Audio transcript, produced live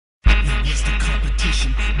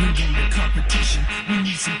competition. Bring on the competition. We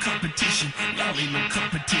need some competition. Y'all ain't no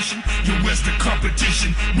competition. Yo, where's the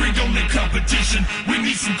competition? Bring on the competition. We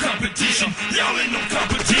need some competition. Y'all ain't no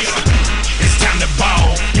competition. It's time to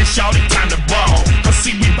ball. It's y'all time to brawl. Cause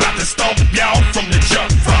see, we about to stomp y'all from the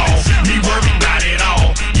jump fall. Me worried, not at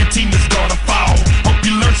all. Your team is gonna fall. Hope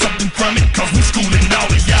you learn something from it, cause we schooling all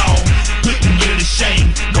of y'all. Putting you to shame.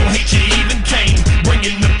 Don't hate you even came.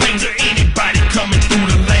 Bringing the pain to anybody coming through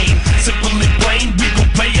the lane. Simple and plain, we gon'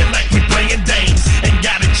 play it like we playing dames. Ain't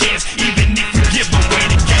got a chance, even if you give away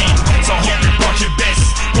the game. So hope you brought your best.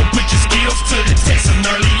 Go put your skills to the test. An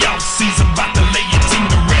early off season, about to lay your team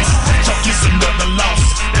to rest. Chalk is another loss,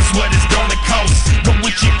 that's what it's gonna cost. Go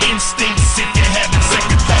with your instincts if you're having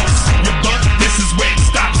second thoughts. Your butt, this is where it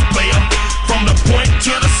stops, player. From the point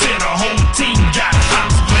to the center, whole team got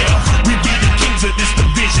hops, player. We be the kings of this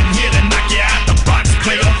division, here to knock you out the box,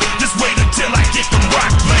 player. Just wait until I get the rock,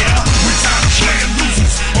 player. We tired of playing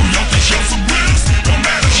losers, oh y'all think y'all some winners. No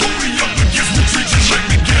matter who we up against, we treat you like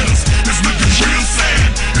beginners. It's looking real sad,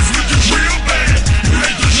 it's looking real bad. You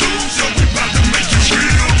hate to lose, yo, we about to make you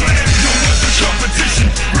real glad. Yo, what's the competition?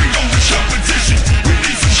 Bring on the competition. We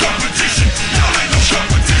need some competition. Y'all ain't no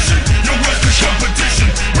competition. Yo, what's the competition?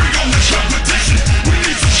 Bring on the competition. We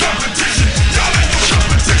need some competition. Y'all ain't no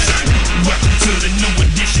competition. Welcome to the new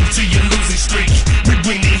addition to your losing streak. We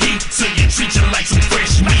bring the heat so you treat you like some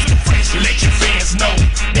fresh meat. Let your fans know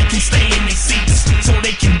they can stay in their seats so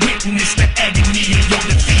they can witness the agony of your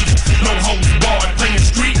defeat. No holds barred, playing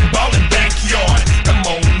street ball in backyard. Come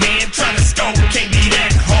on, man, trying to score can't be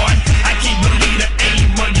that hard. I can't believe the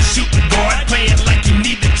aim on your shooting guard. Playing like you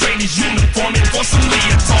need to trade his uniform and for some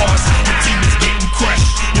leotards. Your team is getting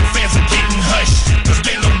crushed, your fans are getting hushed. Cause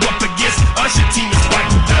they look up against us, your team is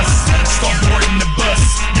fighting dust. Start boarding the bus,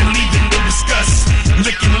 you're leaving in disgust.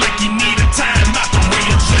 Looking like you need a time out to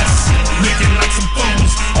readjust. Looking like some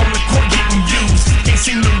fools on the court getting used. Can't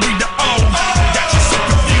seem to read the O, got you so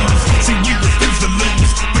confused. See, we refuse to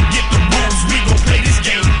lose, forget the rules. We gon' play this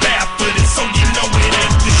game barefooted so you know it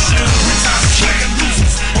ain't the shoes. We tired of playing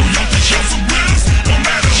losers, oh y'all think y'all some winners. No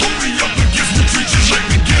matter who we up against, we treat you like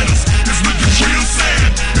beginners. It's looking real sad,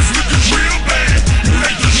 it's looking real bad. You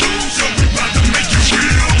hate to lose, yo, we about to make you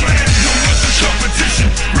real glad. Yo, what's the competition?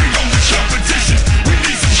 Bring on the competition. We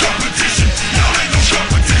need some competition. Y'all ain't no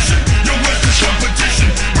competition. Yo, what's the competition?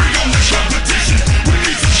 Bring on the competition. We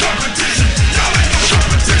need some competition. Y'all ain't no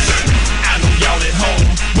competition. I know y'all at home,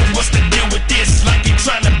 but what's the deal with this? Like you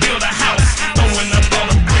trying to build a house, throwing up all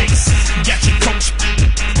the bricks. Got your coach,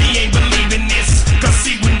 he ain't believing this. Cause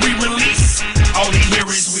see, when we release, all they hear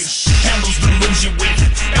is we handles to lose you with,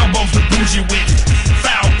 elbows to bruise you with.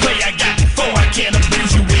 Foul play I got before I can't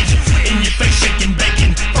abuse you with. In your face shaking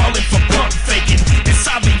bacon, falling for pump faking. It's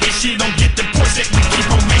obvious you don't get the points that we keep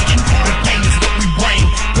on making. The pain is what we bring,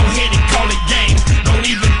 go ahead and call it game. Don't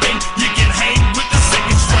even think you can hang with the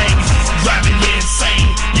second string. Driving you insane,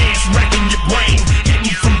 yeah, it's wrecking your brain.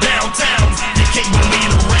 Hitting from downtown, you can't believe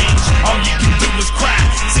the range. All you can do is cry,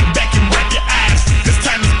 sit back and wipe your eyes. Cause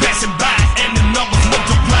time is passing by and the numbers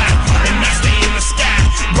multiply. And I stay in the sky,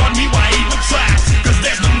 run me why even try. Cause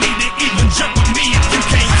there's no need to even jump with me if you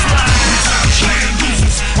can't fly. We tired of playing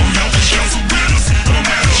losers, oh y'all think y'all some winners. No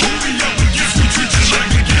matter who we up against, we treat you like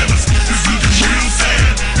beginners. It's looking real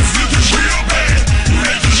sad, it's looking real bad. You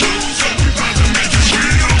hate to lose, yo, we about to make you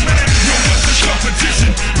real mad. Yo, what's the competition?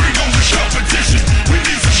 Bring on the competition. We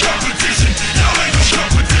need some competition. Y'all ain't no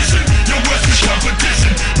competition. Yo, what's the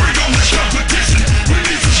competition? Bring on the competition. We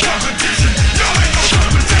need some competition. Y'all ain't no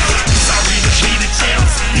competition. Sorry to be the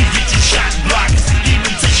champs, you get your shot blocked.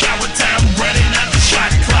 Even take our time running out the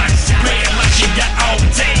shot clock. Playing like you got all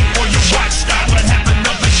day or your watch stop. What happened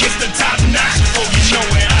up against the top notch? Oh, you know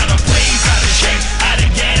it out of plays, out of shape, out of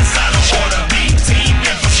gas, out of order. Beat team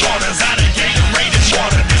and for starters, out of Gatorade and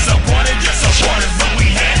water. Disappointed, just supporters, but we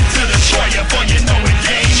had to destroy you. For you know it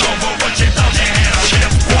game over, what you thought you had on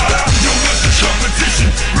this water. Yo, what's the competition?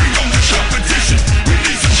 Bring on the competition. We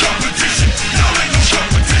need some competition. Y'all ain't no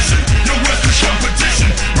competition. Yo, what's the competition?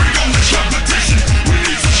 Bring on the competition. We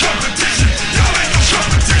need some competition. Y'all ain't no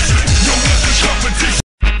competition. Yo, what's the competition?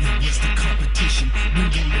 What's the competition?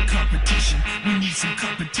 Bring on the competition. We need some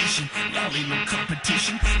competition. Y'all ain't no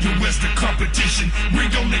competition. Yo, where's the competition?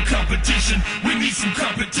 Bring on the competition. We need some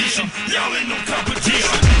competition. Y'all ain't no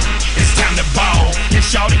competition. It's time to ball.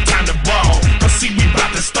 It's y'all time to brawl. Cause see, we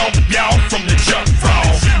about to stomp y'all from the jump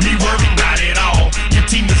fall. Me worried, not at all. Your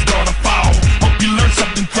team is gonna fall. Hope you learn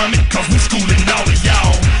something from it, cause we schooling all of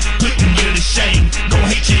y'all. Putting you to shame. Don't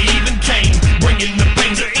hate you even came. Bringing the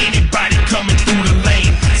pain to anybody coming through the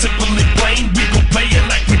lane. Simple and plain, we gon' play it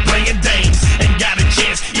like we playing dames. Ain't got a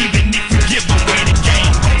chance, even if you give away the game.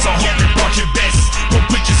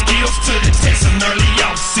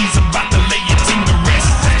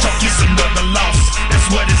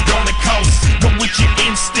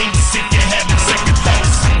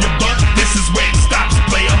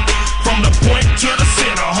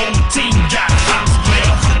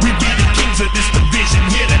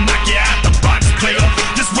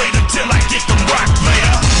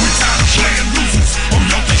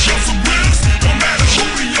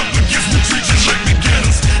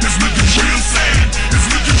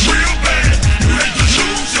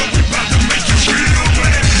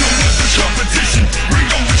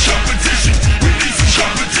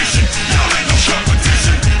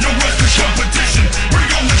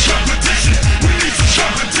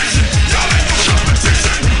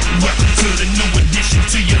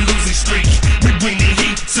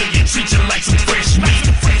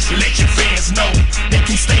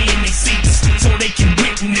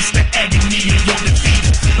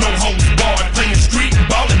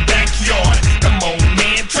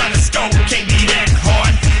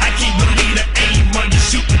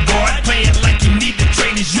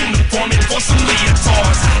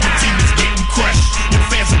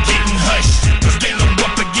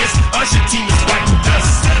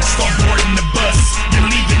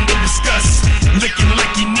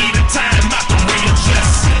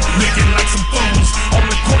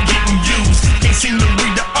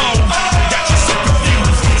 we the